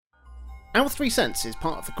Our 3 Cents is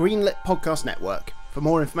part of the Greenlit Podcast Network. For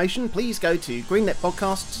more information, please go to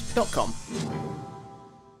greenlitpodcasts.com.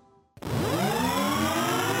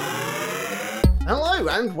 Hello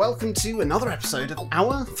and welcome to another episode of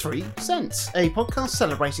Our 3 Cents, a podcast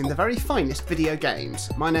celebrating the very finest video games.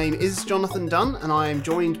 My name is Jonathan Dunn and I am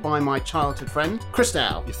joined by my childhood friend, Chris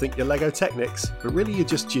Dow. You think you're Lego Technics, but really you're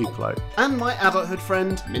just Duplo. And my adulthood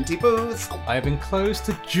friend, Minty Booth. I have enclosed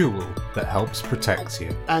a jewel that helps protect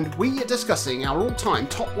you. And we are discussing our all-time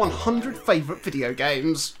top 100 favourite video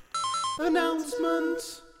games.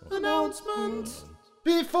 Announcement!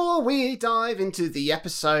 Before we dive into the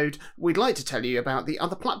episode, we'd like to tell you about the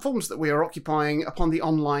other platforms that we are occupying upon the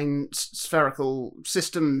online spherical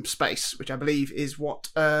system space, which I believe is what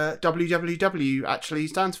WWW actually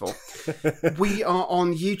stands for. We are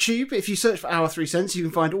on YouTube. If you search for Our 3 Cents, you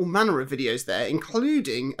can find all manner of videos there,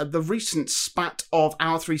 including the recent spat of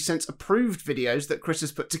Our 3 Cents approved videos that Chris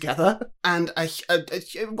has put together, and a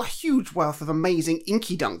huge wealth of amazing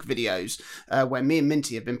Inky Dunk videos, where me and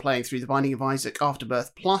Minty have been playing through The Binding of Isaac Afterbirth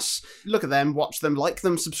Plus. Look at them, watch them, like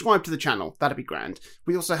them, subscribe to the channel. That'd be grand.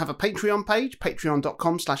 We also have a Patreon page,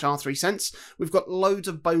 patreon.com/R3cents. We've got loads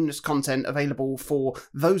of bonus content available for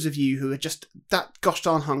those of you who are just that gosh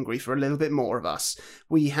darn hungry for a little bit more of us.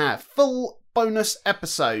 We have full bonus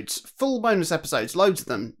episodes, loads of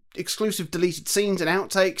them. Exclusive deleted scenes and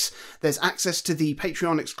outtakes. There's access to the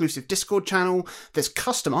Patreon exclusive Discord channel. There's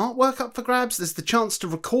custom artwork up for grabs. There's the chance to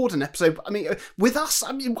record an episode, with us.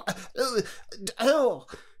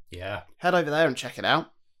 Yeah. Head over there and check it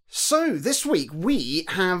out. So, this week we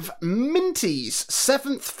have Minty's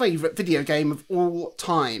 7th favourite video game of all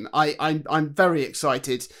time. I'm very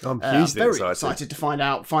excited. I'm hugely excited to find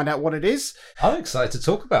out what it is. I'm excited to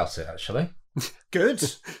talk about it, actually.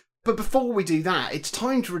 Good. But before we do that, it's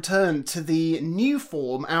time to return to the new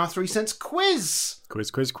form, Our 3 Cents quiz.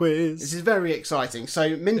 Quiz. This is very exciting.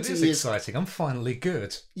 So Minty is exciting. I'm finally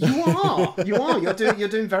good. You are. You're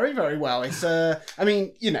doing very, very well. It's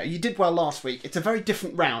you did well last week. It's a very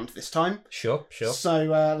different round this time. Sure.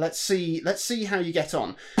 So let's see how you get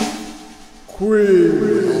on.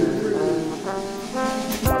 Quiz.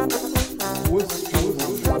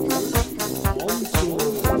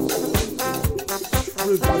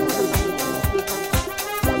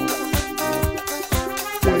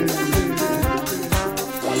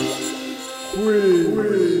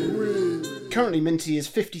 Currently, Minty is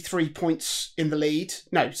 53 points in the lead.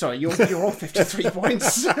 No, sorry, you're on 53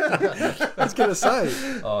 points. I was going to say.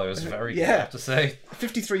 Oh, it was very good, I have to say.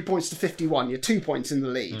 53 points to 51. You're 2 points in the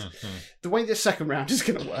lead. Mm-hmm. The way this second round is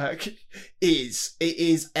going to work is it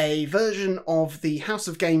is a version of the House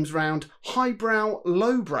of Games round, highbrow,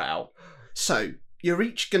 lowbrow. So you're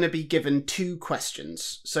each going to be given 2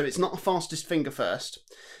 questions. So it's not a fastest finger first.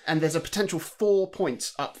 And there's a potential 4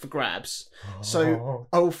 points up for grabs. So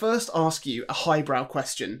I will first ask you a highbrow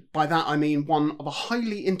question. By that I mean one of a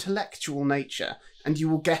highly intellectual nature, and you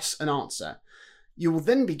will guess an answer. You will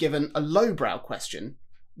then be given a lowbrow question,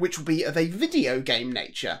 which will be of a video game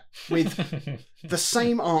nature, with the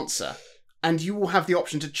same answer, and you will have the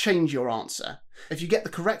option to change your answer. If you get the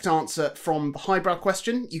correct answer from the highbrow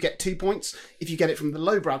question, you get 2 points. If you get it from the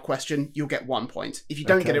lowbrow question, you'll get 1 point. If you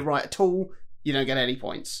don't get it right at all, you don't get any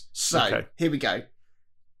points. So, Here we go.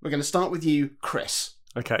 We're going to start with you, Chris.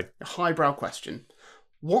 Okay. A highbrow question.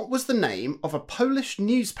 What was the name of a Polish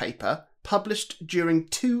newspaper published during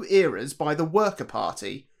 2 eras by the Worker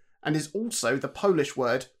Party and is also the Polish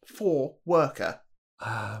word for worker?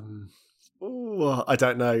 I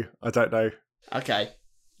don't know. Okay.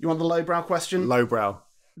 You want the lowbrow question? Lowbrow.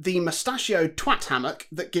 The mustachioed twat hammock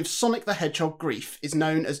that gives Sonic the Hedgehog grief is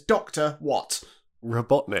known as Dr. What?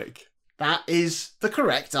 Robotnik. That is the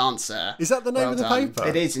correct answer. Is that the name of the paper?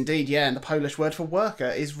 It is indeed, yeah, and the Polish word for worker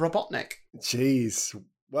is Robotnik. Jeez.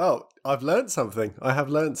 Well, I've learnt something. I have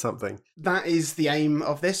learnt something. That is the aim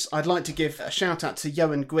of this. I'd like to give a shout out to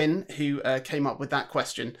Johan Gwyn, who came up with that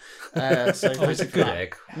question. So it's a good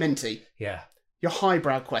egg. Minty. Yeah. Your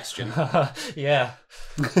highbrow question. Yeah.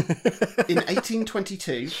 In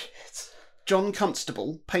 1822, John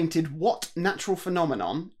Constable painted what natural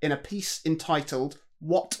phenomenon in a piece entitled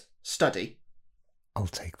What Study? I'll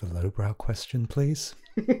take the lowbrow question, please.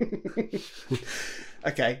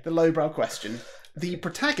 Okay, the lowbrow question. The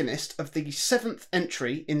protagonist of the 7th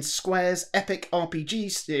entry in Square's epic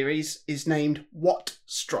RPG series is named What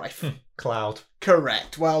Strife? Cloud.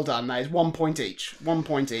 Correct. Well done. That is 1 point each. 1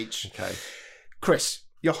 point each. Okay. Chris,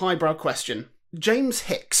 your highbrow question. James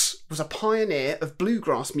Hicks was a pioneer of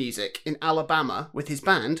bluegrass music in Alabama with his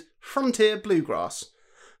band Frontier Bluegrass.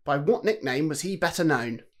 By what nickname was he better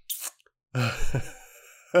known?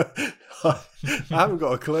 I haven't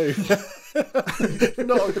got a clue.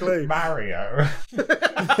 Not a clue. Mario.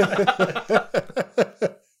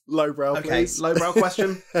 Lowbrow, Okay, please. lowbrow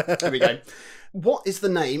question. Here we go. What is the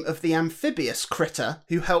name of the amphibious critter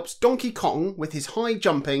who helps Donkey Kong with his high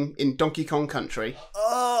jumping in Donkey Kong Country?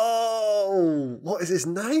 Oh, what is his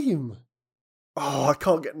name? Oh, I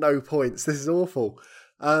can't get no points. This is awful.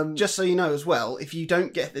 Just so you know as well, if you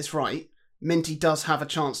don't get this right, Minty does have a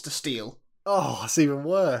chance to steal. Oh, it's even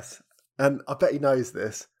worse. And I bet he knows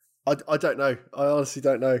this. I don't know. I honestly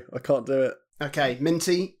don't know. I can't do it. Okay,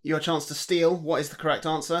 Minty, your chance to steal. What is the correct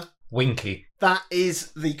answer? Winky. That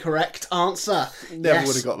is the correct answer. Never Yes.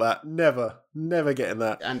 would have got that. Never getting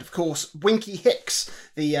that. And of course, Winky Hicks,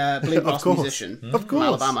 the bluegrass course. musician Of from course.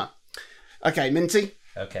 Alabama. Okay, Minty,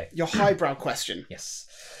 Okay. your highbrow question. Yes.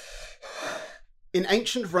 In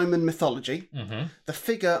ancient Roman mythology, Mm-hmm. the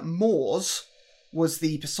figure Mors was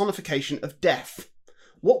the personification of death.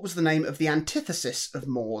 What was the name of the antithesis of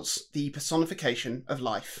Mors, the personification of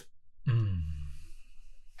life?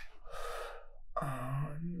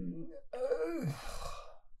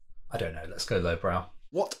 I don't know. Let's go lowbrow.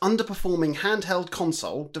 What underperforming handheld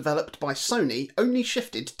console developed by Sony only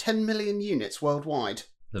shifted 10 million units worldwide?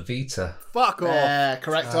 The Vita. Fuck off.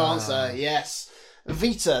 Correct answer, yes.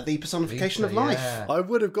 Vita, the personification of Vita, life. yeah. I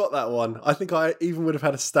would have got that one. I think I even would have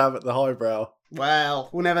had a stab at the highbrow. Well,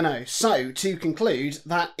 we'll never know. So, to conclude,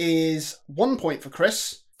 that is 1 point for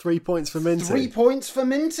Chris, 3 points for Minty. 3 points for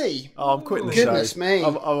Minty. Oh, I'm quitting the Goodness show. me.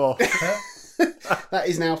 I'm off. That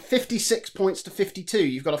is now 56 points to 52.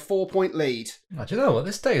 You've got a 4-point lead. Oh, do you know what?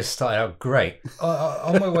 This day has started out great.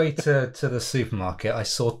 On my way to the supermarket, I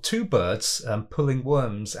saw two birds pulling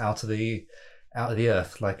worms out of the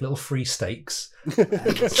earth like little free steaks.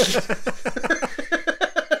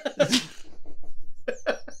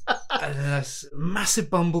 And a massive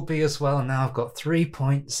bumblebee as well. And now I've got 3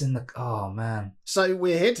 points in the. Oh man! So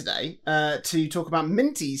we're here today to talk about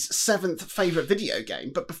Minty's 7th favourite video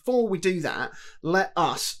game. But before we do that, let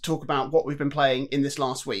us talk about what we've been playing in this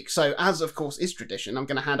last week. So as of course is tradition, I'm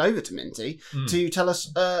going to hand over to Minty to tell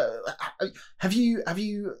us. Have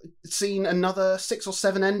you seen another 6 or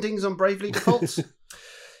 7 endings on Bravely Default?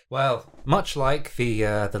 Well, much like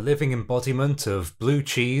the living embodiment of blue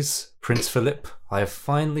cheese, Prince Philip, I have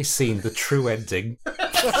finally seen the true ending.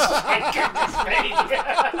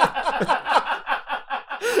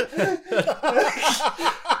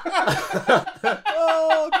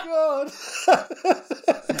 Oh, God.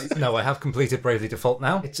 No, I have completed Bravely Default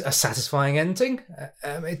now. It's a satisfying ending.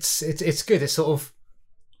 It's good. It's sort of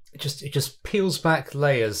it just peels back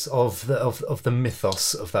layers of the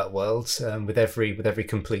mythos of that world with every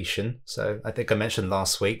completion. So I think I mentioned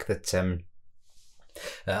last week that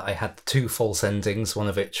I had 2 false endings. One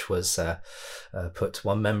of which was put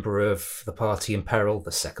one member of the party in peril.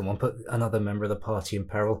 The second one put another member of the party in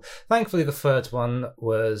peril. Thankfully, the third one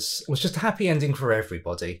was just a happy ending for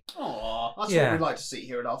everybody. Aww, that's Yeah. what we like to see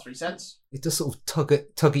here at R3 Cents. It does sort of tug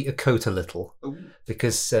at your coat a little. Ooh.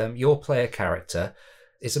 Because your player character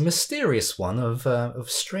is a mysterious one of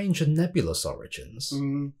strange and nebulous origins.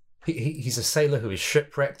 Mm. He's a sailor who is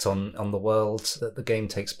shipwrecked on the world that the game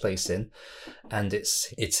takes place in, and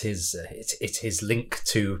it's his link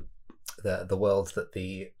to the world that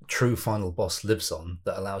the true final boss lives on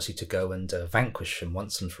that allows you to go and vanquish him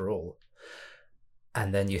once and for all.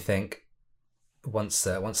 And then you think, once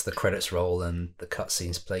the credits roll and the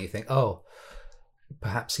cutscenes play, you think, oh,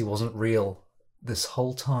 perhaps he wasn't real this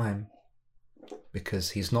whole time,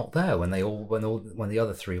 because he's not there when the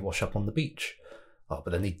other 3 wash up on the beach. Oh,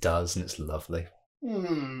 but then he does, and it's lovely.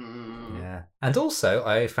 Yeah. And also,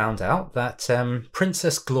 I found out that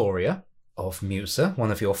Princess Gloria of Musa, one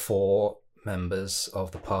of your 4 members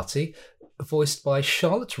of the party, voiced by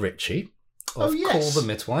Charlotte Ritchie of Call the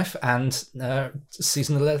Midwife and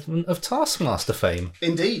season 11 of Taskmaster fame.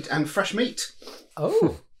 Indeed, and Fresh Meat.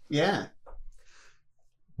 Oh. Yeah.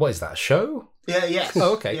 What is that, a show? Yeah, yes.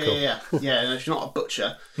 Oh, okay, yeah, cool. Yeah, no, she's not a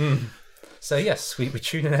butcher. So yes, we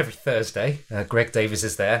tune in every Thursday. Greg Davies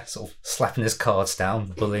is there, sort of slapping his cards down,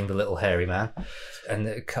 bullying the little hairy man. And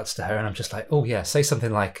it cuts to her, and I'm just like, oh yeah, say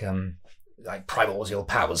something like primordial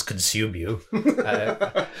powers consume you,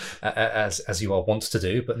 as you are wont to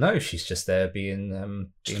do. But no, she's just there being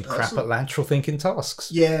crap at lateral thinking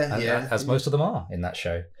tasks. Yeah, as most of them are in that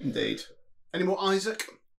show. Indeed. Any more Isaac?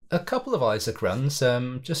 A couple of Isaac runs,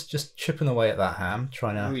 just chipping away at that ham,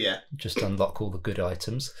 trying to just unlock all the good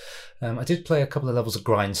items. I did play a couple of levels of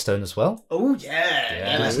Grindstone as well. Oh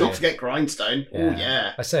yeah, let's not forget Grindstone. Yeah. Oh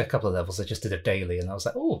yeah. I say a couple of levels. I just did a daily, and I was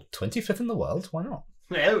like, oh, 25th in the world, why not?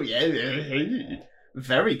 Oh yeah.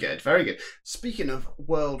 Very good, very good. Speaking of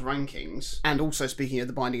world rankings, and also speaking of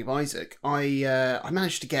the Binding of Isaac, I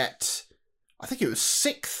managed to get, I think it was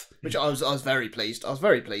 6th, which I was very pleased. I was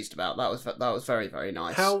very pleased about. That was very, very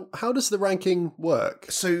nice. How does the ranking work?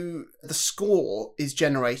 So the score is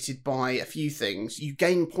generated by a few things. You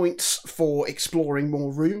gain points for exploring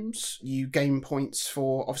more rooms. You gain points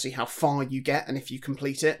for obviously how far you get and if you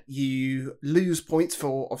complete it. You lose points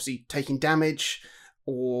for obviously taking damage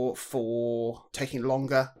or for taking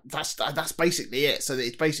longer. That's basically it. So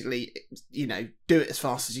it's basically, do it as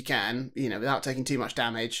fast as you can, without taking too much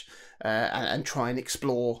damage, and try and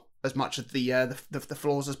explore as much of the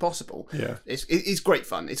floors as possible. Yeah, it's great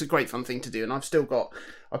fun. It's a great fun thing to do, and I've still got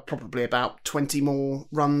probably about 20 more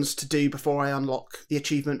runs to do before I unlock the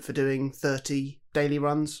achievement for doing 30 daily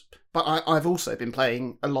runs. But I've also been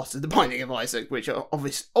playing a lot of The Binding of Isaac, which are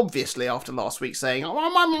obviously after last week saying, "Oh,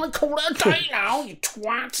 I'm going to call it a day now, you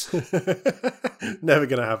twat." Never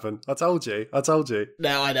going to happen. I told you.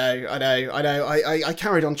 No, I know. I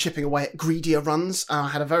carried on chipping away at greedier runs. I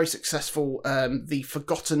had a very successful the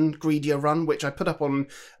Forgotten greedier run, which I put up on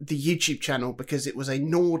the YouTube channel because it was a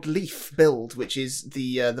Nord Leaf build, which is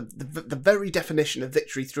the very definition of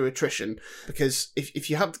victory through attrition. Because if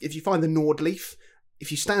you find the Nord Leaf, if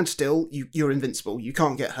you stand still, you're invincible. You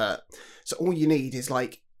can't get hurt. So all you need is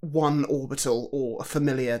like one orbital or a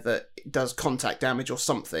familiar that does contact damage or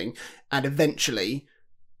something, and eventually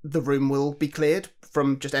the room will be cleared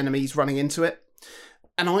from just enemies running into it.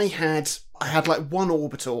 And I had like one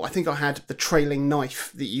orbital. I think I had the trailing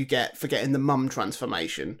knife that you get for getting the mum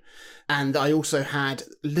transformation. And I also had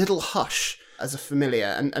Little Hush as a familiar,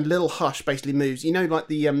 and Little Hush basically moves, like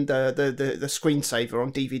the screensaver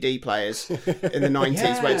on DVD players in the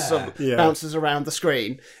 90s, where it sort of bounces around the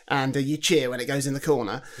screen, and you cheer when it goes in the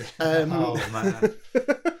corner. Oh man!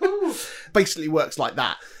 Basically works like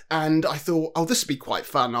that. And I thought, this would be quite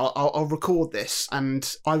fun. I'll record this.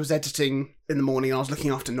 And I was editing in the morning. I was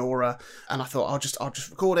looking after Nora, and I thought I'll just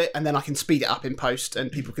record it, and then I can speed it up in post,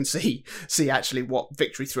 and people can see actually what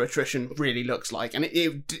victory through attrition really looks like. And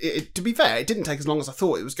it to be fair, it didn't take as long as I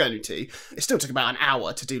thought it was going to. It still took about an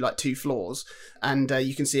hour to do like 2 floors, and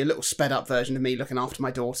you can see a little sped up version of me looking after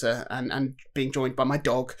my daughter and being joined by my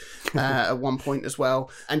dog at one point as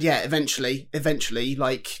well. And yeah, eventually,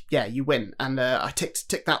 you win. And I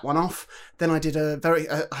ticked that one off. Then I did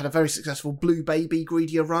had a very successful Blue Baby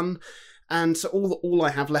greedier run. And so all I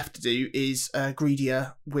have left to do is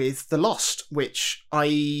greedier with The Lost, which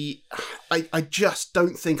I just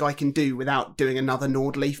don't think I can do without doing another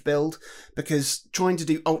Nord Leaf build, because trying to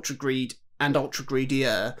do Ultra Greed and Ultra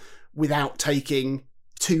Greedier without taking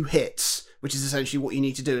 2 hits, which is essentially what you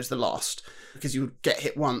need to do as The Lost, because you get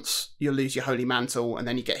hit once, you'll lose your Holy Mantle, and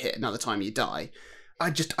then you get hit another time, you die. I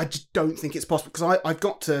just don't think it's possible, because I've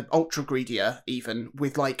got to Ultra Greedier even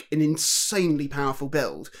with like an insanely powerful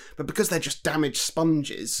build, but because they're just damaged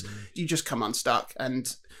sponges, you just come unstuck.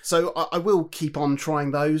 And so I will keep on trying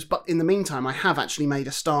those, but in the meantime I have actually made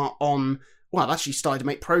a start on, I've actually started to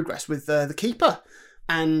make progress with the Keeper,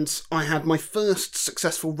 and I had my first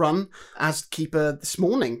successful run as Keeper this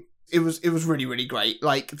morning. It was really, really great.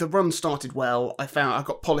 Like, the run started well. I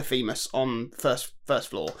got Polyphemus on first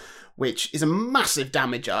floor, which is a massive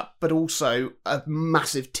damage up, but also a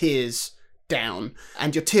massive tears down.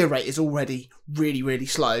 And your tear rate is already really, really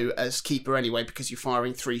slow as Keeper anyway, because you're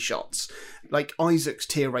firing 3 shots. Like, Isaac's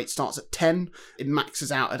tear rate starts at 10. It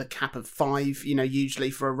maxes out at a cap of 5,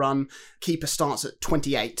 usually for a run. Keeper starts at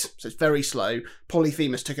 28, so it's very slow.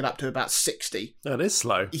 Polyphemus took it up to about 60. That is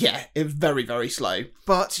slow. Yeah, it was very, very slow.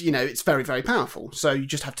 But, it's very, very powerful. So you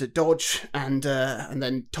just have to dodge and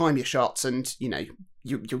then time your shots, and,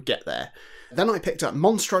 you'll get there. Then I picked up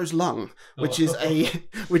Monstro's Lung, which is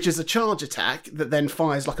a charge attack that then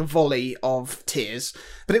fires like a volley of tears.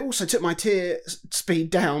 But it also took my tear speed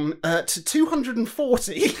down to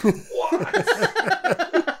 240.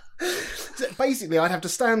 What? So basically, I'd have to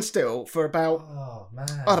stand still for about,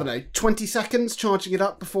 20 seconds, charging it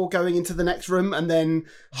up before going into the next room, and then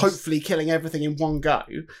hopefully killing everything in one go.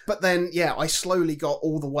 But then, I slowly got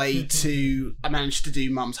all the way to, I managed to do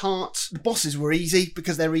Mum's Heart. The bosses were easy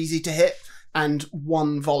because they're easy to hit, and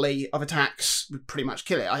one volley of attacks would pretty much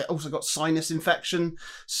kill it. I also got sinus infection,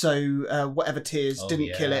 so whatever tears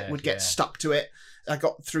didn't kill it would get stuck to it. I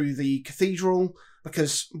got through the cathedral,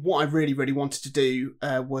 because what I really, really wanted to do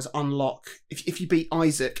was unlock, if you beat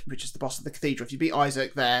Isaac, which is the boss of the cathedral, if you beat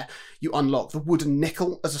Isaac there, you unlock the wooden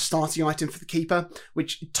nickel as a starting item for the Keeper,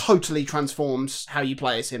 which totally transforms how you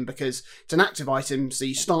play as him, because it's an active item, so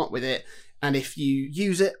you start with it, And if you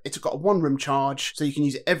use it, it's got a 1-room charge, so you can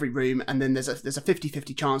use it every room, and then there's a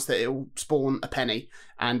 50-50 chance that it'll spawn a penny.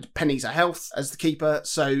 And pennies are health as the keeper,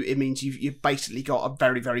 so it means you've basically got a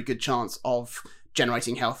very, very good chance of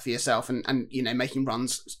generating health for yourself and making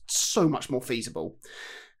runs so much more feasible.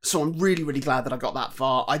 So I'm really, really glad that I got that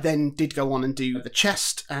far. I then did go on and do the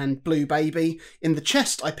chest and Blue Baby. In the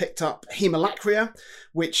chest, I picked up Hemolacria,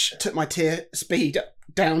 which took my tier speed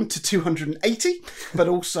down to 280, but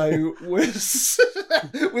also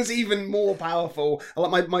was even more powerful.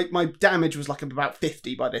 Like my damage was like about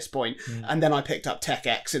 50 by this point. And then I picked up Tech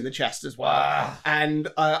X in the chest as well. And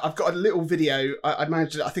I've got a little video. I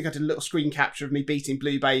think I did a little screen capture of me beating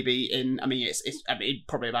Blue Baby in, it's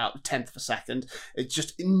probably about a tenth of a second. It's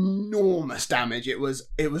just enormous damage. It was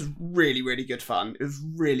really, really good fun. It was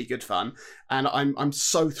really good fun. And I'm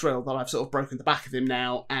so thrilled that I've sort of broken the back of him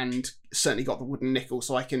now and certainly got the wooden nickel,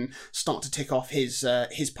 so I can start to tick off his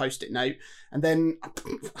post-it note. And then,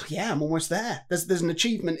 yeah, I'm almost there. There's an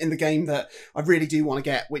achievement in the game that I really do want to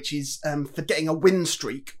get, which is for getting a win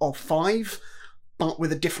streak of 5, but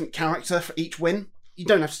with a different character for each win. You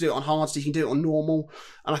don't have to do it on hard, so you can do it on normal.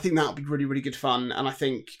 And I think that would be really, really good fun. And I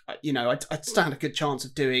think, I'd stand a good chance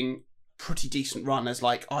of doing pretty decent run as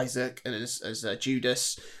like Isaac and as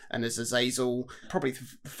Judas and as Azazel, probably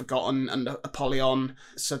Forgotten and Apollyon.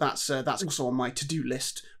 So that's also on my to-do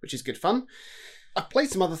list, which is good fun. I've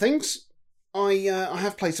played some other things. I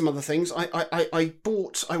have played some other things. I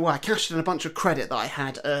cashed in a bunch of credit that I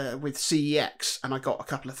had with CEX, and I got a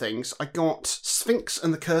couple of things. I got Sphinx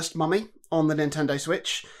and the Cursed Mummy on the Nintendo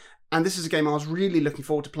Switch. And this is a game I was really looking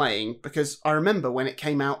forward to playing because I remember when it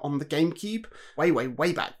came out on the GameCube,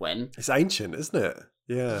 way back when. It's ancient, isn't it?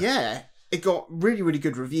 Yeah. Yeah. It got really, really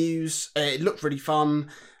good reviews. It looked really fun.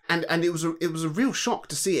 And it was a real shock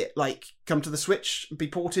to see it like come to the Switch, be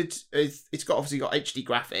ported. It's obviously got HD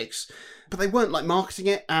graphics, but they weren't like marketing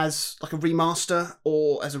it as like a remaster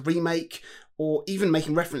or as a remake, or even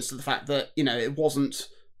making reference to the fact that, it wasn't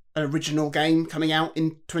an original game coming out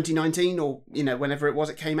in 2019 or, whenever it was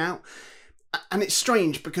it came out. And it's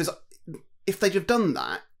strange because if they'd have done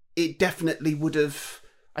that, it definitely would have,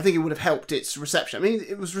 I think it would have helped its reception. I mean,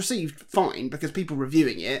 it was received fine because people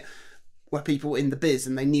reviewing it were people in the biz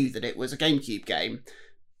and they knew that it was a GameCube game.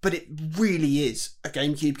 But it really is a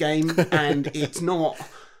GameCube game, and it's not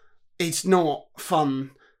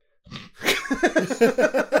fun.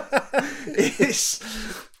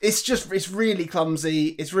 It's really clumsy.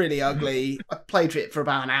 It's really ugly. I played it for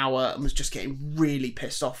about an hour and was just getting really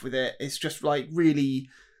pissed off with it. It's just like really,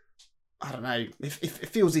 I don't know. It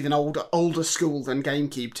feels even older school than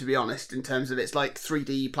GameCube, to be honest, in terms of its like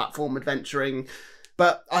 3D platform adventuring.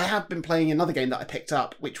 But I have been playing another game that I picked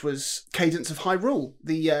up, which was Cadence of Hyrule,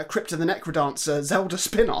 the Crypt of the Necrodancer Zelda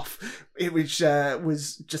spin-off, which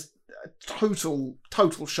was just total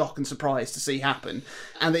shock and surprise to see happen,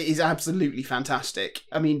 and it is absolutely fantastic.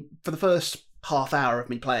 I mean, for the first half hour of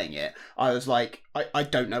me playing it, I was like, I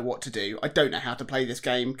don't know what to do. I don't know how to play this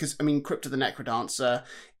game, because I mean, Crypt of the Necrodancer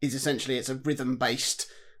is essentially, it's a rhythm-based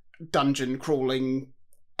dungeon crawling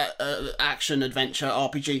action adventure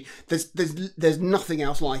RPG. There's nothing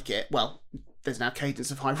else like it. Well, there's now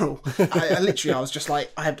Cadence of Hyrule. I was just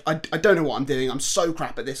like, I don't know what I'm doing. I'm so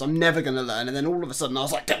crap at this. I'm never going to learn. And then all of a sudden I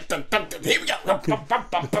was like, dun, dun, dun, dun, here we go.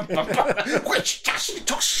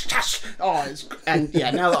 And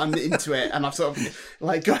yeah, now that I'm into it and I've sort of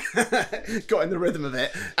like got in the rhythm of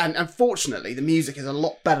it. And unfortunately, the music is a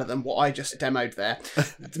lot better than what I just demoed there.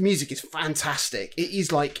 The music is fantastic. It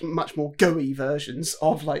is like much more go-y versions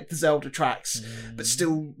of like the Zelda tracks, but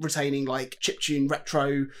still retaining like chiptune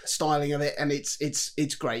retro styling of it. And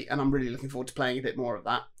it's great, and I'm really looking forward to playing a bit more of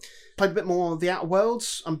that. Played a bit more of the Outer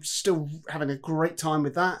Worlds. I'm still having a great time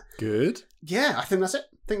with that. Good. Yeah, I think that's it.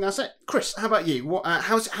 Chris, how about you? What?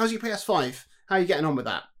 How's your PS5? How are you getting on with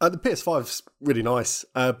that? The PS5's really nice,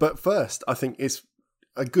 but first, I think it's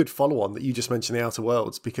a good follow-on that you just mentioned, the Outer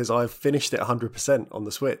Worlds, because I've finished it 100% on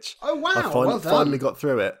the Switch. Oh wow! I finally got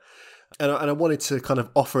through it. And I wanted to kind of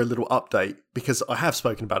offer a little update because I have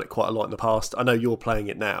spoken about it quite a lot in the past. I know you're playing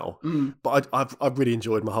it now, but I've really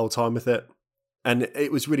enjoyed my whole time with it. And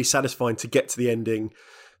it was really satisfying to get to the ending.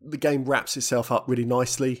 The game wraps itself up really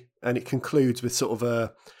nicely, and it concludes with sort of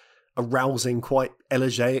a rousing, quite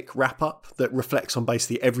elegiac wrap-up that reflects on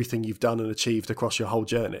basically everything you've done and achieved across your whole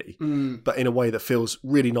journey, but in a way that feels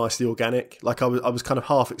really nicely organic. Like I was kind of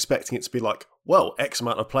half expecting it to be like, well, X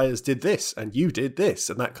amount of players did this, and you did this,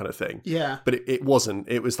 and that kind of thing. Yeah. But it wasn't.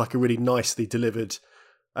 It was like a really nicely delivered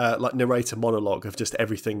like narrator monologue of just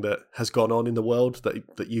everything that has gone on in the world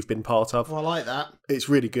that you've been part of. Oh, I like that. It's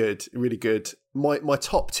really good, really good. My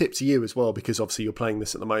top tip to you as well, because obviously you're playing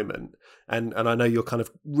this at the moment, and I know you're kind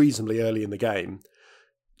of reasonably early in the game.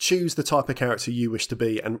 Choose the type of character you wish to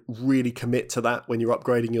be and really commit to that when you're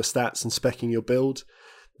upgrading your stats and speccing your build,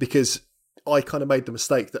 because I kind of made the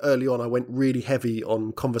mistake that early on I went really heavy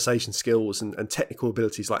on conversation skills and technical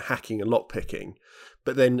abilities like hacking and lockpicking.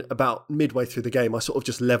 But then about midway through the game, I sort of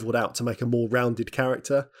just leveled out to make a more rounded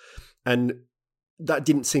character. And that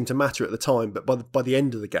didn't seem to matter at the time. But by the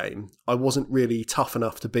end of the game, I wasn't really tough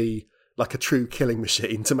enough to be like a true killing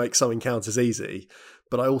machine to make some encounters easy.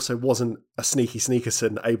 But I also wasn't a sneaky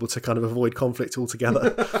sneakerson able to kind of avoid conflict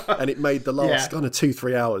altogether. And it made the last kind of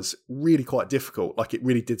 2-3 hours really quite difficult. Like it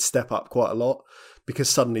really did step up quite a lot, because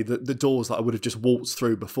suddenly the doors that I would have just waltzed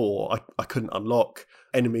through before, I couldn't unlock.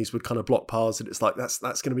 Enemies would kind of block paths, and it's like that's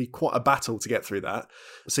going to be quite a battle to get through that.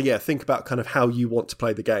 So yeah, think about kind of how you want to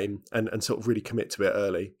play the game and sort of really commit to it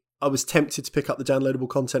early. I was tempted to pick up the downloadable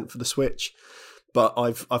content for the Switch, but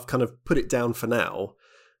I've kind of put it down for now,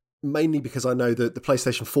 mainly because I know that the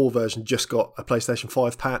PlayStation 4 version just got a PlayStation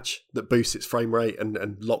 5 patch that boosts its frame rate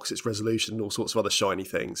and locks its resolution and all sorts of other shiny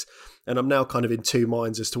things. And I'm now kind of in two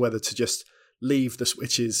minds as to whether to just leave the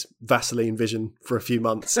Switch's Vaseline vision for a few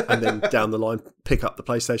months and then down the line pick up the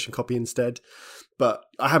PlayStation copy instead. But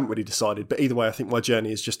I haven't really decided. But either way, I think my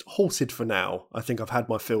journey is just halted for now. I think I've had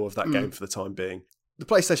my fill of that game for the time being. The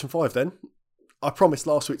PlayStation 5 then. I promised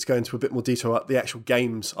last week to go into a bit more detail about the actual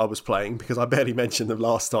games I was playing, because I barely mentioned them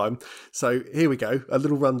last time. So here we go. A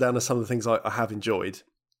little rundown of some of the things I have enjoyed.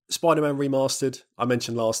 Spider-Man Remastered, I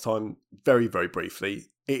mentioned last time very, very briefly.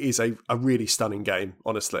 It is a really stunning game,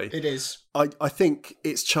 honestly. It is. I think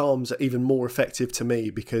its charms are even more effective to me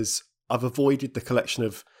because I've avoided the collection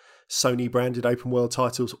of Sony-branded open-world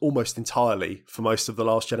titles almost entirely for most of the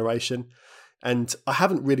last generation. And I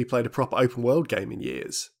haven't really played a proper open-world game in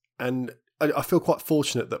years. And I feel quite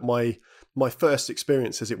fortunate that my first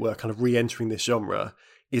experience, as it were, kind of re-entering this genre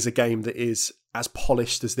is a game that is as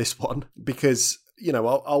polished as this one. Because, you know,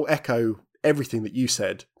 I'll echo everything that you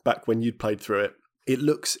said back when you'd played through it. It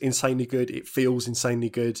looks insanely good. It feels insanely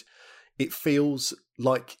good. It feels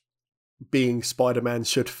like being Spider-Man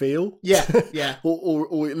should feel. Yeah, yeah.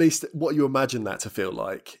 or at least what you imagine that to feel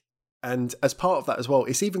like. And as part of that as well,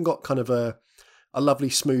 it's even got kind of a lovely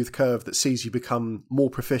smooth curve that sees you become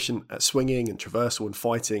more proficient at swinging and traversal and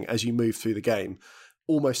fighting as you move through the game,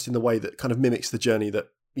 almost in the way that kind of mimics the journey that,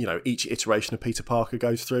 you know, each iteration of Peter Parker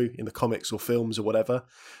goes through in the comics or films or whatever.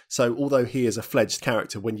 So although he is a fledged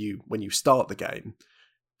character when you start the game,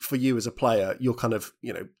 for you as a player, you're kind of,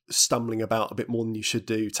 you know, stumbling about a bit more than you should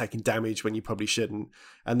do, taking damage when you probably shouldn't.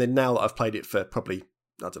 And then now that I've played it for probably,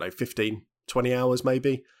 I don't know, 15, 20 hours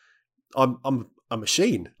maybe, I'm a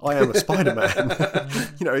machine. I am a Spider-Man.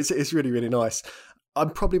 You know, it's really, really nice. I'm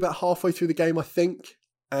probably about halfway through the game, I think.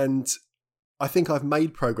 And I think I've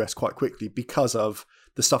made progress quite quickly because of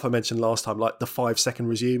the stuff I mentioned last time, like the 5-second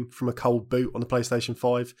resume from a cold boot on the PlayStation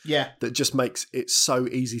 5. Yeah. That just makes it so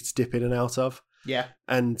easy to dip in and out of. Yeah.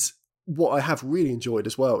 And what I have really enjoyed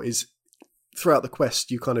as well is throughout the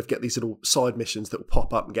quest, you kind of get these little side missions that will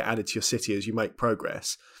pop up and get added to your city as you make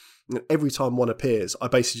progress. And every time one appears, I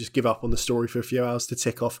basically just give up on the story for a few hours to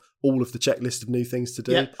tick off all of the checklist of new things to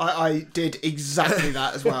do. Yeah, I did exactly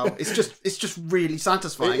that as well. It's just really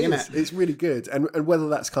satisfying, isn't it? It's really good. And whether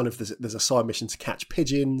that's kind of, there's a side mission to catch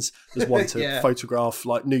pigeons, there's one to photograph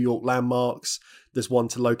like New York landmarks, there's one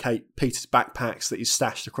to locate Peter's backpacks that he's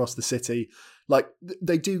stashed across the city. Like,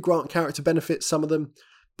 they do grant character benefits, some of them,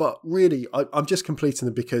 but really, I'm just completing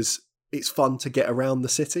them because it's fun to get around the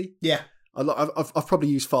city. Yeah. I've probably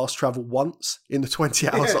used fast travel once in the 20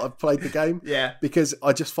 hours that I've played the game. Yeah. Because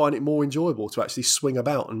I just find it more enjoyable to actually swing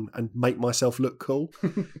about and make myself look cool.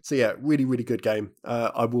 So yeah, really, really good game.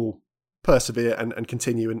 I will persevere and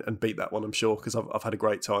continue and beat that one, I'm sure, because I've had a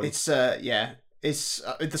great time. It's the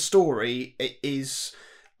story. It is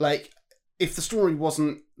like, if the story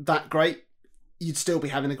wasn't that great, you'd still be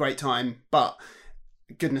having a great time. But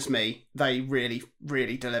goodness me, they really,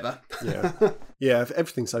 really deliver. Yeah,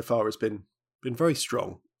 everything so far has been very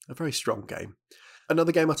strong. A very strong game.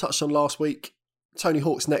 Another game I touched on last week, Tony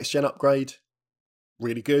Hawk's Next Gen upgrade.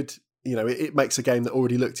 Really good. You know, it makes a game that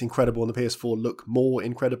already looked incredible on the PS4 look more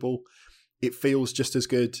incredible. It feels just as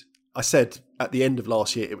good. I said at the end of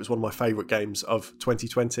last year it was one of my favourite games of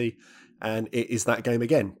 2020, and it is that game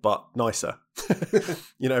again, but nicer.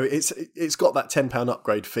 You know, it's got that £10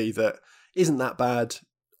 upgrade fee that isn't that bad.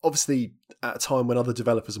 Obviously, at a time when other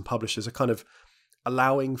developers and publishers are kind of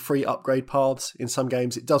allowing free upgrade paths in some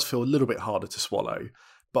games, it does feel a little bit harder to swallow.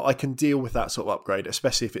 but I can deal with that sort of upgrade,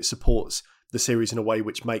 especially if it supports the series in a way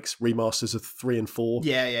which makes remasters of 3 and 4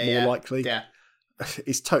 more likely. Yeah.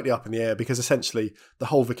 It's totally up in the air because essentially the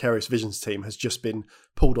whole Vicarious Visions team has just been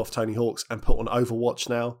pulled off Tony Hawk's and put on Overwatch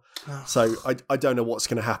now. So I don't know what's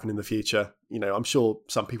going to happen in the future. You know, I'm sure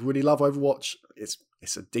some people really love Overwatch.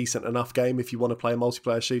 It's a decent enough game if you want to play a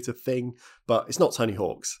multiplayer shooter thing, but it's not Tony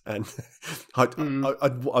Hawk's, and I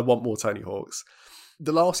want more Tony Hawk's.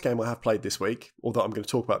 The last game I have played this week, or that I'm going to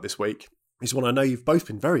talk about this week, is one I know you've both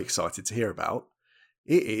been very excited to hear about.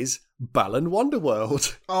 It is Balan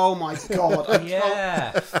Wonderworld. Oh my God.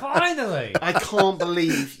 Yeah, finally. I can't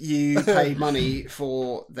believe you paid money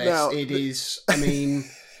for this. Now, it is, I mean...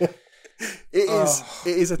 It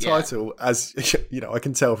is a title, as you know, I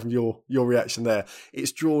can tell from your reaction there.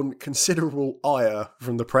 It's drawn considerable ire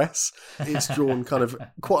from the press. It's drawn kind of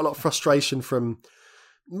quite a lot of frustration from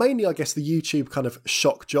mainly, I guess, the YouTube kind of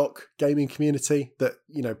shock jock gaming community, that,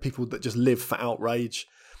 you know, people that just live for outrage.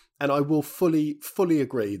 And I will fully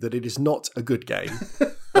agree that it is not a good game,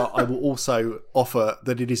 but I will also offer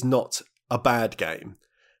that it is not a bad game.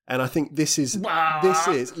 And I think this is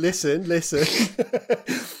listen.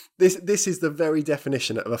 This is the very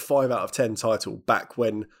definition of a 5 out of 10 title back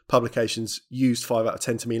when publications used 5 out of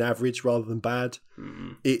 10 to mean average rather than bad.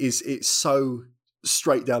 It's so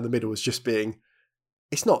straight down the middle as just being,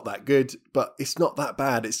 it's not that good, but it's not that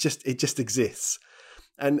bad. It just exists.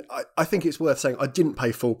 And I think it's worth saying I didn't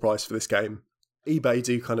pay full price for this game. eBay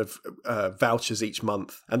do kind of vouchers each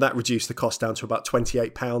month, and that reduced the cost down to about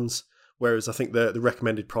 £28, whereas I think the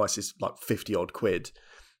recommended price is like 50 odd quid.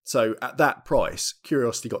 So at that price,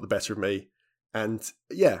 curiosity got the better of me. And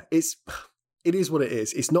yeah, it is what it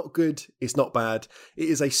is. It's not good. It's not bad. It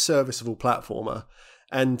is a serviceable platformer.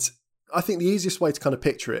 And I think the easiest way to kind of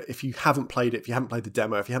picture it, if you haven't played it, if you haven't played the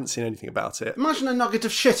demo, if you haven't seen anything about it. Imagine a nugget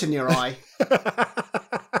of shit in your eye.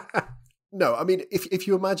 No, I mean, if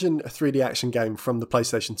you imagine a 3D action game from the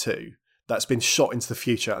PlayStation 2 that's been shot into the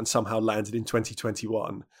future and somehow landed in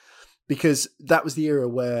 2021, because that was the era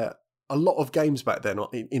where a lot of games back then,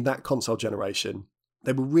 in that console generation,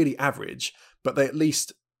 they were really average, but they at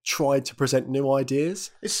least tried to present new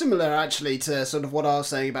ideas. It's similar, actually, to sort of what I was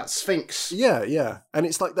saying about Sphinx. Yeah. And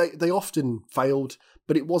it's like they often failed,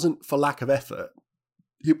 but it wasn't for lack of effort.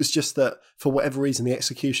 It was just that, for whatever reason, the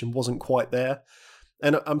execution wasn't quite there.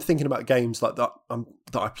 And I'm thinking about games like that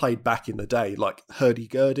that I played back in the day, like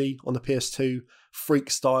Hurdy-Gurdy on the PS2,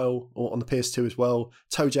 Freak-Style on the PS2 as well,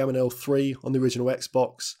 ToeJam and Earl 3 on the original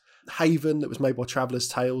Xbox, Haven that was made by Traveller's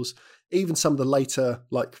Tales, even some of the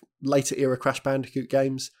later era Crash Bandicoot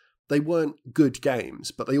games. They weren't good games,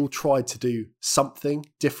 but they all tried to do something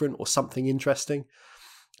different or something interesting.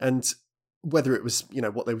 And whether it was, you know,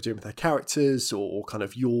 what they were doing with their characters or kind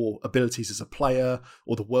of your abilities as a player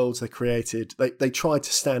or the worlds they created, they tried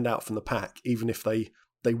to stand out from the pack, even if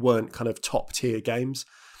they weren't kind of top tier games.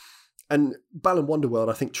 And Balan Wonderworld,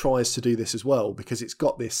 I think, tries to do this as well, because it's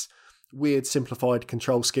got this weird simplified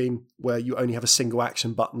control scheme where you only have a single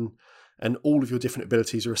action button and all of your different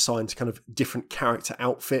abilities are assigned to kind of different character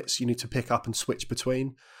outfits you need to pick up and switch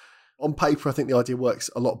between. On paper, I think the idea works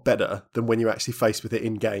a lot better than when you're actually faced with it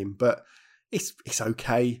in game, but it's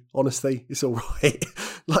okay, honestly. It's all right.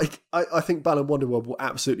 Like, I think Balan Wonderworld will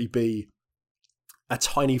absolutely be a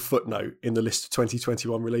tiny footnote in the list of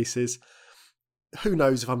 2021 releases. Who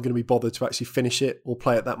knows if I'm going to be bothered to actually finish it or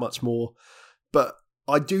play it that much more, but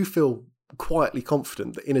I do feel quietly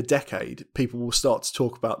confident that in a decade, people will start to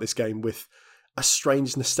talk about this game with a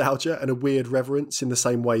strange nostalgia and a weird reverence, in the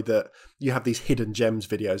same way that you have these hidden gems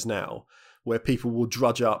videos now, where people will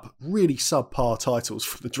drudge up really subpar titles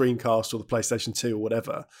from the Dreamcast or the PlayStation 2 or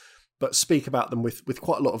whatever, but speak about them with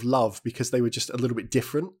quite a lot of love because they were just a little bit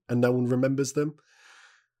different and no one remembers them.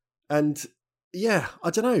 And yeah, I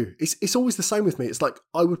don't know. It's always the same with me. It's like,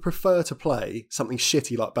 I would prefer to play something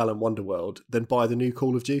shitty like Balan Wonderworld than buy the new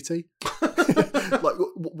Call of Duty. Like,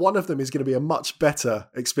 one of them is going to be a much better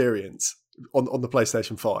experience on the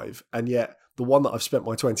PlayStation 5, and yet the one that I've spent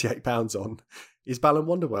my £28 on is Balan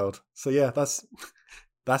Wonderworld. So yeah,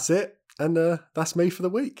 that's it, and that's me for the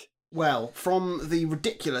week. Well, from the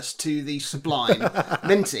ridiculous to the sublime,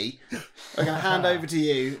 Minty, I'm going to hand over to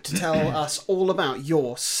you to tell us all about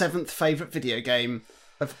your 7th favourite video game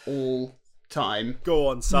of all time. Go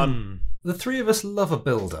on, son. The three of us love a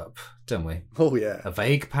build-up, don't we? Oh, yeah. A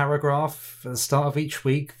vague paragraph at the start of each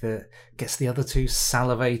week that gets the other two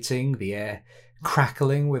salivating, the air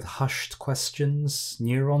crackling with hushed questions,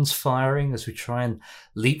 neurons firing as we try and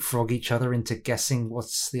leapfrog each other into guessing what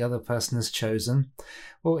the other person has chosen.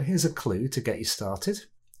 Well, here's a clue to get you started.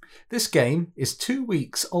 This game is 2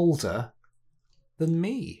 weeks older than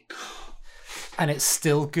me. And it's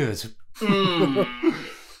still good.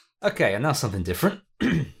 Okay, and now something different.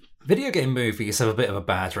 Video game movies have a bit of a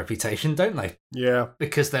bad reputation, don't they? Yeah.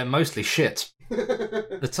 Because they're mostly shit.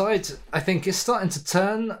 The tide, I think, is starting to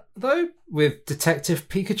turn, though, with Detective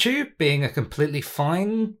Pikachu being a completely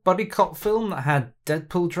fine buddy cop film that had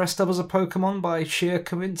Deadpool dressed up as a Pokemon by sheer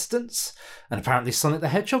coincidence. And apparently Sonic the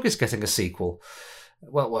Hedgehog is getting a sequel.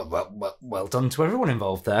 Well done to everyone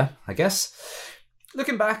involved there, I guess.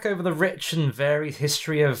 Looking back over the rich and varied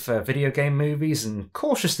history of video game movies and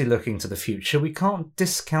cautiously looking to the future, we can't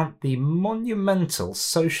discount the monumental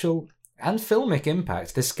social and filmic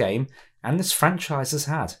impact this game and this franchise has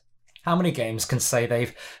had. How many games can say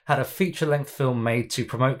they've had a feature-length film made to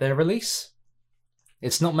promote their release?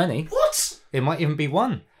 It's not many. What? It might even be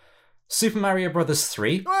one. Super Mario Bros.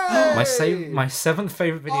 3, my seventh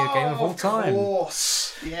favourite video game of all time. Of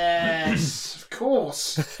course. Yes, of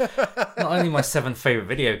course. Not only my seventh favourite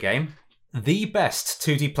video game, the best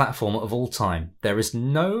 2D platformer of all time. There is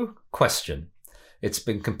no question. It's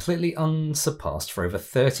been completely unsurpassed for over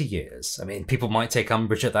 30 years. I mean, people might take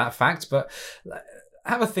umbrage at that fact, but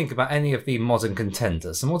have a think about any of the modern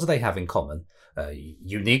contenders, and what do they have in common? A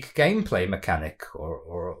unique gameplay mechanic,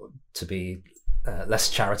 or to be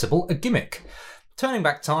less charitable, a gimmick. Turning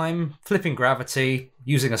back time, flipping gravity,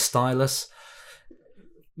 using a stylus.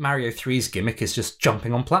 Mario 3's gimmick is just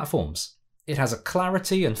jumping on platforms. It has a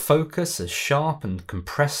clarity and focus as sharp and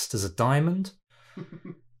compressed as a diamond.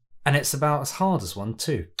 And it's about as hard as one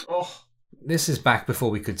too. Oh. This is back before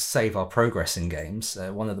we could save our progress in games.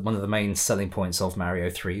 One of the main selling points of Mario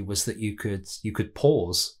 3 was that you could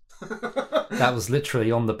pause. That was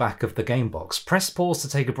literally on the back of the game box. Press pause to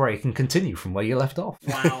take a break and continue from where you left off.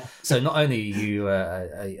 Wow. So not only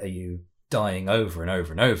are you dying over and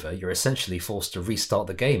over and over, you're essentially forced to restart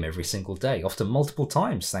the game every single day, often multiple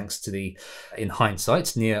times, thanks to the, in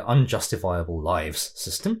hindsight, near unjustifiable lives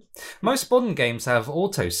system. Most modern games have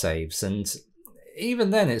autosaves, and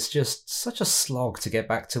even then it's just such a slog to get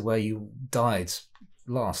back to where you died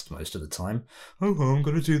last most of the time. Oh, I'm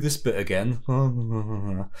going to do this bit again.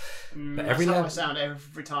 But that's how I sound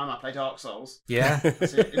every time I play Dark Souls. Yeah.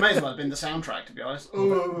 It may as well have been the soundtrack, to be honest.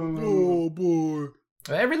 Oh boy.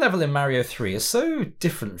 Every level in Mario 3 is so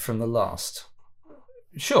different from the last.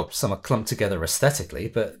 Sure, some are clumped together aesthetically,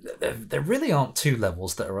 but there really aren't two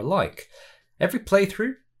levels that are alike. Every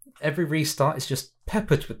playthrough, every restart is just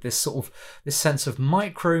peppered with this sense of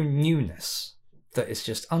micro newness that is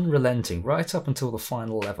just unrelenting right up until the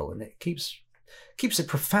final level, and it keeps it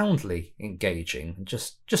profoundly engaging and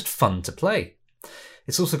just fun to play.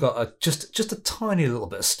 It's also got just a tiny little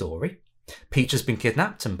bit of story. Peach has been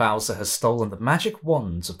kidnapped and Bowser has stolen the magic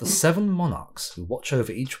wands of the 7 monarchs who watch over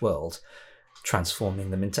each world,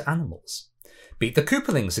 transforming them into animals. Beat the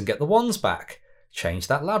Koopalings and get the wands back. Change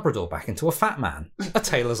that Labrador back into a fat man. A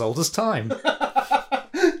tale as old as time.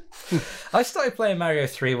 I started playing Mario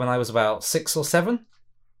 3 when I was about 6 or 7.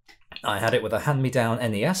 I had it with a hand-me-down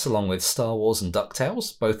NES along with Star Wars and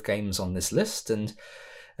DuckTales, both games on this list, and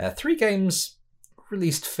 3 games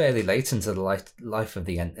released fairly late into the life of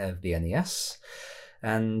the NES.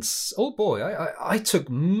 And oh boy, I took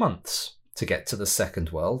months to get to the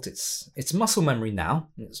second world. It's muscle memory now.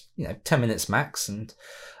 It's 10 minutes max, and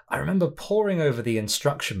I remember poring over the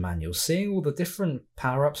instruction manual, seeing all the different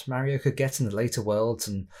power-ups Mario could get in the later worlds,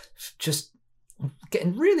 and just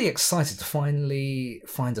getting really excited to finally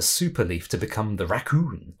find a super leaf to become the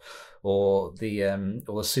raccoon, or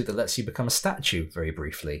the suit that lets you become a statue very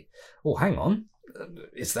briefly. Oh, hang on.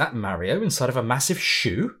 Is that Mario inside of a massive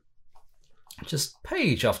shoe? Just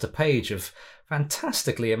page after page of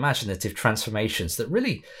fantastically imaginative transformations that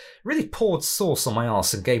really, really poured sauce on my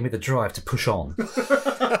arse and gave me the drive to push on.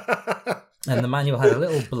 And the manual had a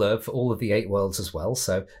little blurb for all of the 8 worlds as well,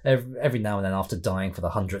 so every now and then after dying for the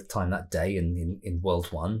 100th time that day in World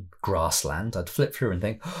 1, Grassland, I'd flip through and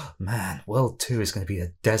think, oh, man, World 2 is going to be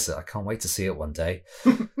a desert. I can't wait to see it one day.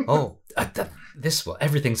 This world,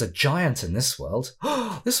 everything's a giant in this world.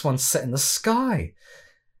 This one's set in the sky.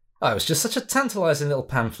 Oh, it was just such a tantalising little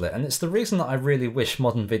pamphlet, and it's the reason that I really wish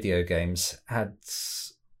modern video games had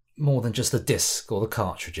more than just the disc or the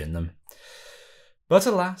cartridge in them. But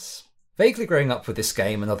alas, vaguely growing up with this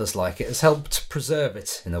game and others like it has helped preserve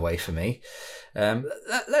it in a way for me.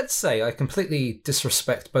 Let's say I completely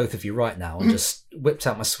disrespect both of you right now and just whipped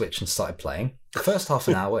out my Switch and started playing. The first half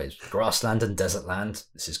an hour is Grassland and Desertland.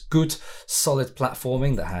 This is good, solid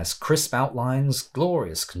platforming that has crisp outlines,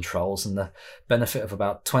 glorious controls, and the benefit of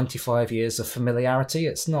about 25 years of familiarity.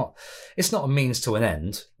 It's not a means to an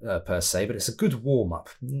end, per se, but it's a good warm-up,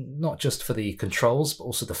 not just for the controls, but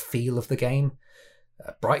also the feel of the game.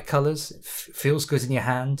 Bright colours, it feels good in your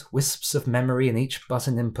hand, wisps of memory in each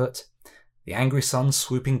button input. The angry sun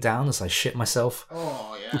swooping down as I shit myself.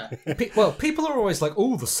 Oh, yeah. Well, people are always like,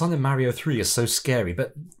 oh, the sun in Mario 3 is so scary,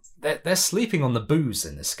 but they're sleeping on the booze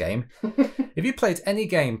in this game. If you played any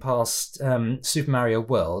game past Super Mario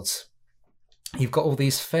World, you've got all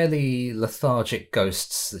these fairly lethargic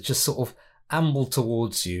ghosts that just sort of amble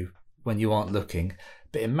towards you when you aren't looking.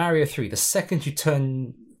 But in Mario 3, the second you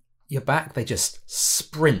turn your back, they just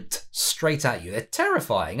sprint straight at you. They're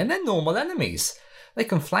terrifying, and they're normal enemies. They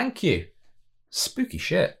can flank you. Spooky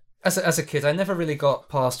shit. As a kid, I never really got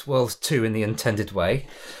past World 2 in the intended way.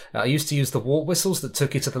 I used to use the warp whistles that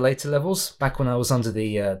took you to the later levels, back when I was under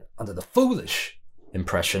the foolish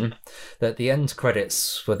impression that the end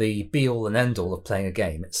credits were the be-all and end-all of playing a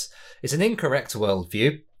game. It's an incorrect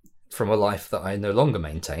worldview from a life that I no longer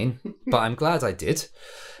maintain, but I'm glad I did,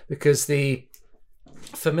 because the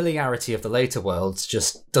familiarity of the later worlds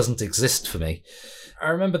just doesn't exist for me. I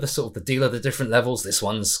remember the deal of the different levels. This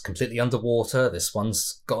one's completely underwater. This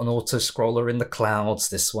one's got an auto-scroller in the clouds.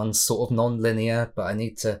 This one's sort of non-linear, but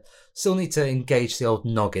I still need to engage the old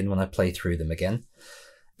noggin when I play through them again.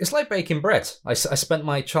 It's like baking bread. I spent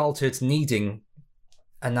my childhood kneading,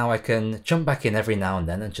 and now I can jump back in every now and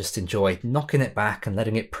then and just enjoy knocking it back and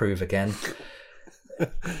letting it prove again.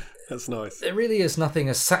 That's nice. There really is nothing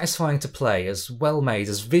as satisfying to play, as well made,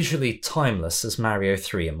 as visually timeless as Mario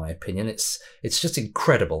 3, in my opinion. It's just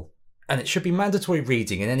incredible, and it should be mandatory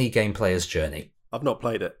reading in any game player's journey. I've not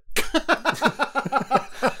played it.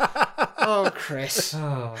 Oh, Chris.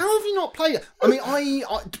 How have you not played it? I mean,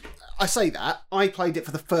 I say that. I played it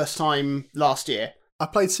for the first time last year. I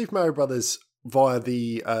played Super Mario Brothers via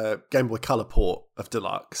the Game Boy Color port of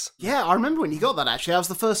Deluxe. Yeah, I remember when you got that, actually. That was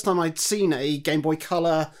the first time I'd seen a Game Boy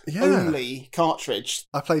Color only cartridge.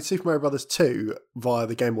 I played Super Mario Brothers 2 via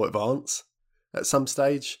the Game Boy Advance at some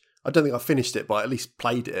stage. I don't think I finished it, but I at least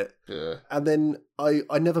played it. Yeah. And then I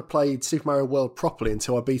never played Super Mario World properly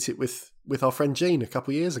until I beat it with our friend Gene a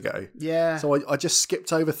couple of years ago. Yeah. So I just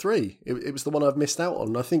skipped over 3. It was the one I've missed out on.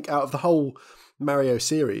 And I think out of the whole Mario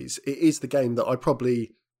series, it is the game that I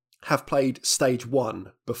probably have played stage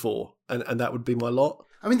 1 before, and that would be my lot.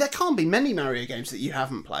 I mean, there can't be many Mario games that you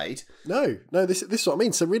haven't played. No, this is what I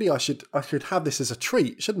mean. So really, I should have this as a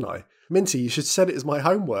treat, shouldn't I? Minty, you should set it as my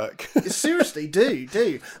homework. Seriously, do.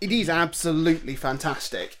 It is absolutely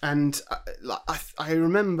fantastic. And I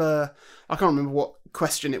remember, I can't remember what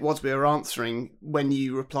question it was we were answering when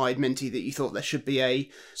you replied, Minty, that you thought there should be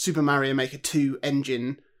a Super Mario Maker 2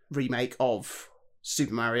 engine remake of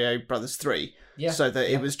Super Mario Brothers 3. Yeah. So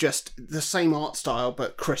that it was just the same art style,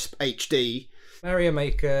 but crisp HD. Mario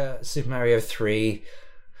Maker, Super Mario 3,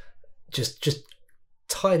 just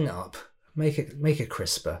tighten it up. Make it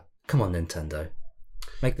crisper. Come on, Nintendo.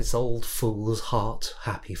 Make this old fool's heart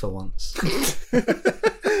happy for once.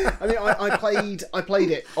 I mean, I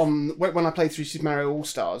played it on when I played through Super Mario All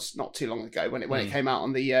Stars not too long ago when it came out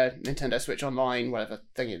on the Nintendo Switch Online, whatever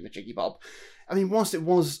thing in the jiggy bob. I mean, whilst it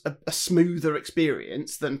was a smoother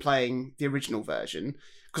experience than playing the original version,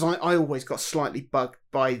 because I always got slightly bugged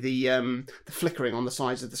by the flickering on the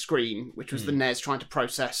sides of the screen, which was the NES trying to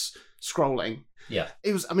process scrolling. Yeah,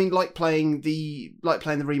 it was. I mean, like playing the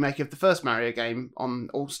remake of the first Mario game on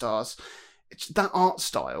All Stars. That art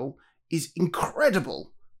style is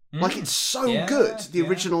incredible. Like, it's so good. The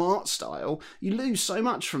original art style, you lose so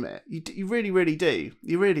much from it. You really, really do.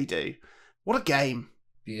 You really do. What a game!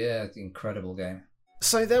 Yeah, incredible game.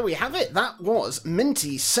 So there we have it. That was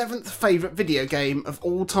Minty's 7th favourite video game of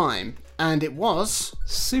all time. And it was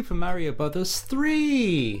Super Mario Brothers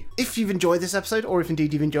 3. If you've enjoyed this episode, or if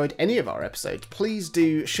indeed you've enjoyed any of our episodes, please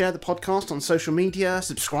do share the podcast on social media,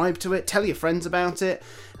 subscribe to it, tell your friends about it,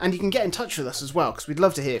 and you can get in touch with us as well, because we'd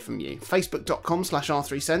love to hear from you.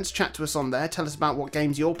 Facebook.com/R3Cents, chat to us on there, tell us about what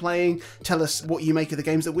games you're playing, tell us what you make of the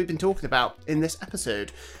games that we've been talking about in this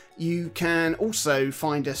episode. You can also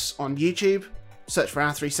find us on YouTube, search for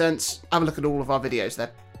R3Cents, have a look at all of our videos.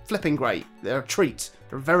 They're flipping great. They're a treat.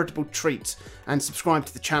 They're a veritable treat. And subscribe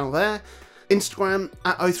to the channel there. Instagram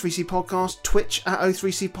at O3C Podcast, Twitch at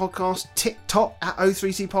O3C Podcast, TikTok at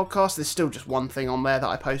O3C Podcast. There's still just one thing on there that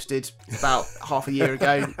I posted about half a year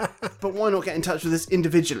ago. But why not get in touch with us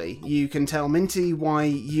individually? You can tell Minty why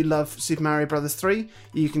you love Super Mario Brothers 3.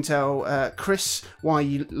 You can tell Chris why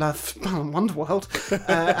you love Wonderworld.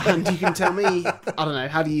 And you can tell me, I don't know,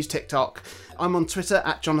 how to use TikTok. I'm on Twitter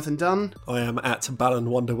at Jonathan Dunn. I am at Balan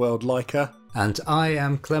Wonderworld Leica. And I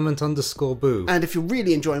am Clement_Boo. And if you're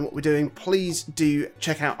really enjoying what we're doing, please do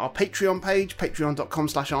check out our Patreon page,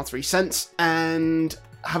 patreon.com/R3Cents. And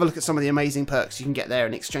have a look at some of the amazing perks you can get there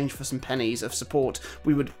in exchange for some pennies of support.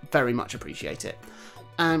 We would very much appreciate it.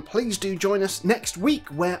 And please do join us next week,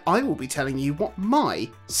 where I will be telling you what my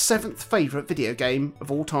 7th favourite video game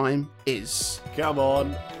of all time is. Come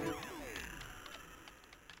on.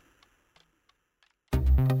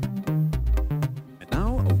 And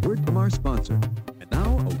now a word from our sponsor. And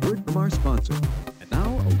now a word from our sponsor. And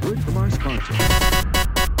now a word from our sponsor.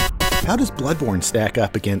 How does Bloodborne stack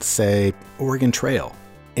up against, say, Oregon Trail?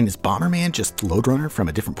 And is Bomberman just Loadrunner from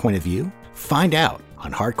a different point of view? Find out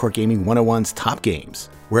on Hardcore Gaming 101's Top Games,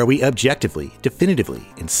 where we objectively, definitively,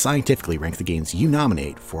 and scientifically rank the games you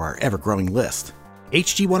nominate for our ever-growing list.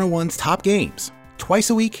 HG 101's Top Games, twice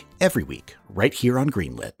a week, every week, right here on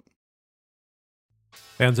Greenlit.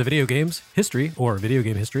 Fans of video games, history, or video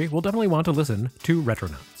game history will definitely want to listen to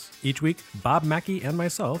Retronauts. Each week, Bob Mackey and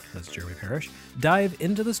myself, that's Jeremy Parrish, dive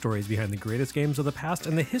into the stories behind the greatest games of the past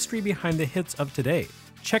and the history behind the hits of today.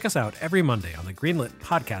 Check us out every Monday on the Greenlit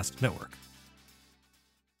Podcast Network.